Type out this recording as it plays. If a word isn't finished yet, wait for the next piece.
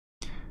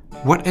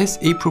What is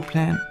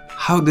APROPLAN?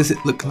 How does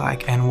it look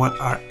like and what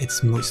are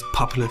its most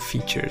popular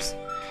features?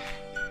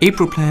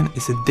 APROPLAN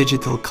is a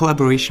digital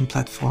collaboration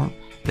platform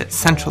that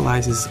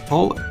centralizes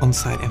all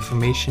on-site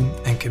information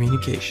and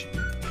communication.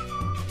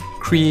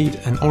 Create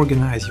and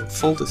organize your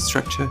folder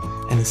structure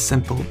in a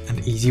simple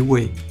and easy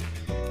way.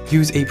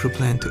 Use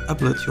APROPLAN to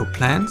upload your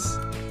plans,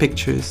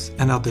 pictures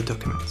and other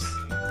documents,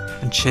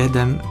 and share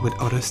them with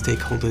other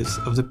stakeholders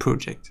of the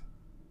project.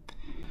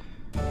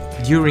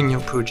 During your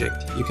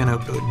project, you can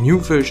upload new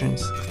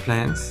versions of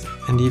plans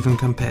and even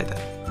compare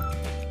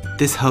them.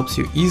 This helps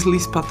you easily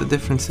spot the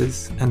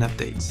differences and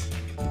updates.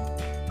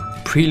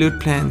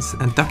 Preload plans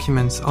and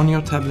documents on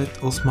your tablet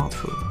or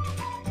smartphone.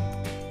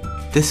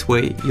 This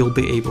way, you'll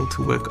be able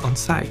to work on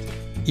site,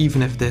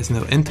 even if there's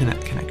no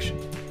internet connection.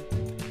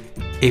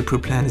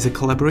 APROPLAN is a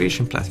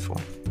collaboration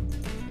platform,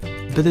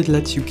 but it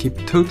lets you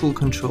keep total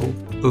control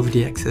over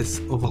the access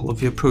of all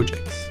of your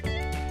projects.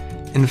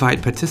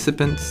 Invite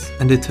participants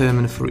and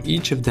determine for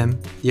each of them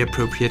the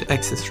appropriate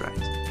access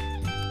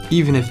right,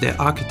 even if they're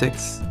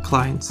architects,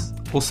 clients,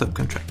 or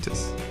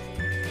subcontractors.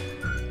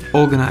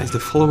 Organize the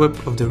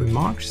follow-up of the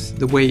remarks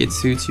the way it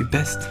suits you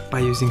best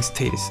by using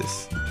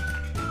statuses.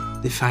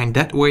 Define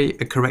that way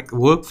a correct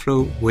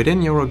workflow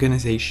within your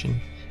organization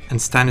and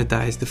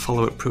standardize the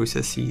follow-up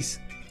processes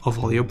of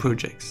all your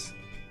projects.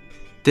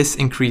 This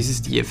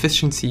increases the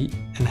efficiency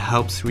and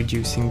helps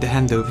reducing the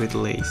handover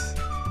delays.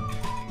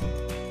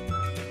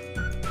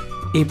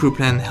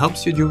 APROPLAN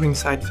helps you during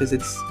site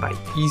visits by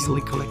easily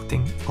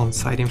collecting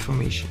on-site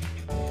information.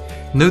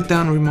 Note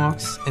down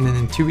remarks in an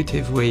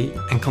intuitive way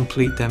and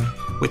complete them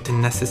with the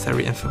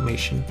necessary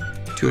information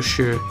to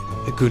assure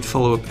a good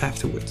follow-up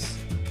afterwards.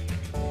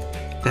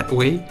 That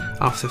way,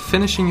 after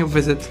finishing your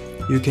visit,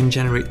 you can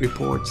generate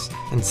reports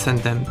and send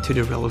them to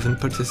the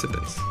relevant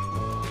participants.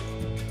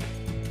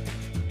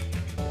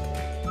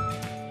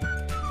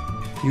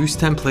 Use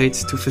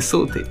templates to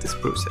facilitate this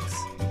process.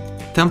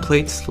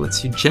 Templates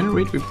lets you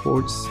generate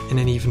reports in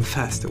an even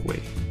faster way.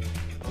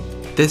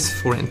 This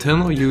for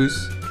internal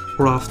use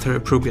or after a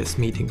progress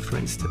meeting, for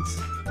instance.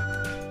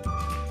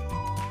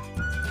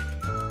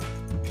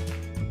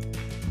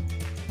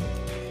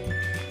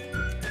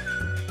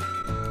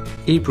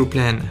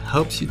 APROPLAN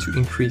helps you to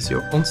increase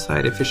your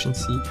on-site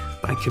efficiency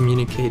by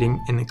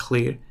communicating in a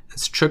clear and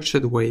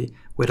structured way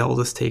with all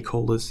the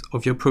stakeholders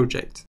of your project.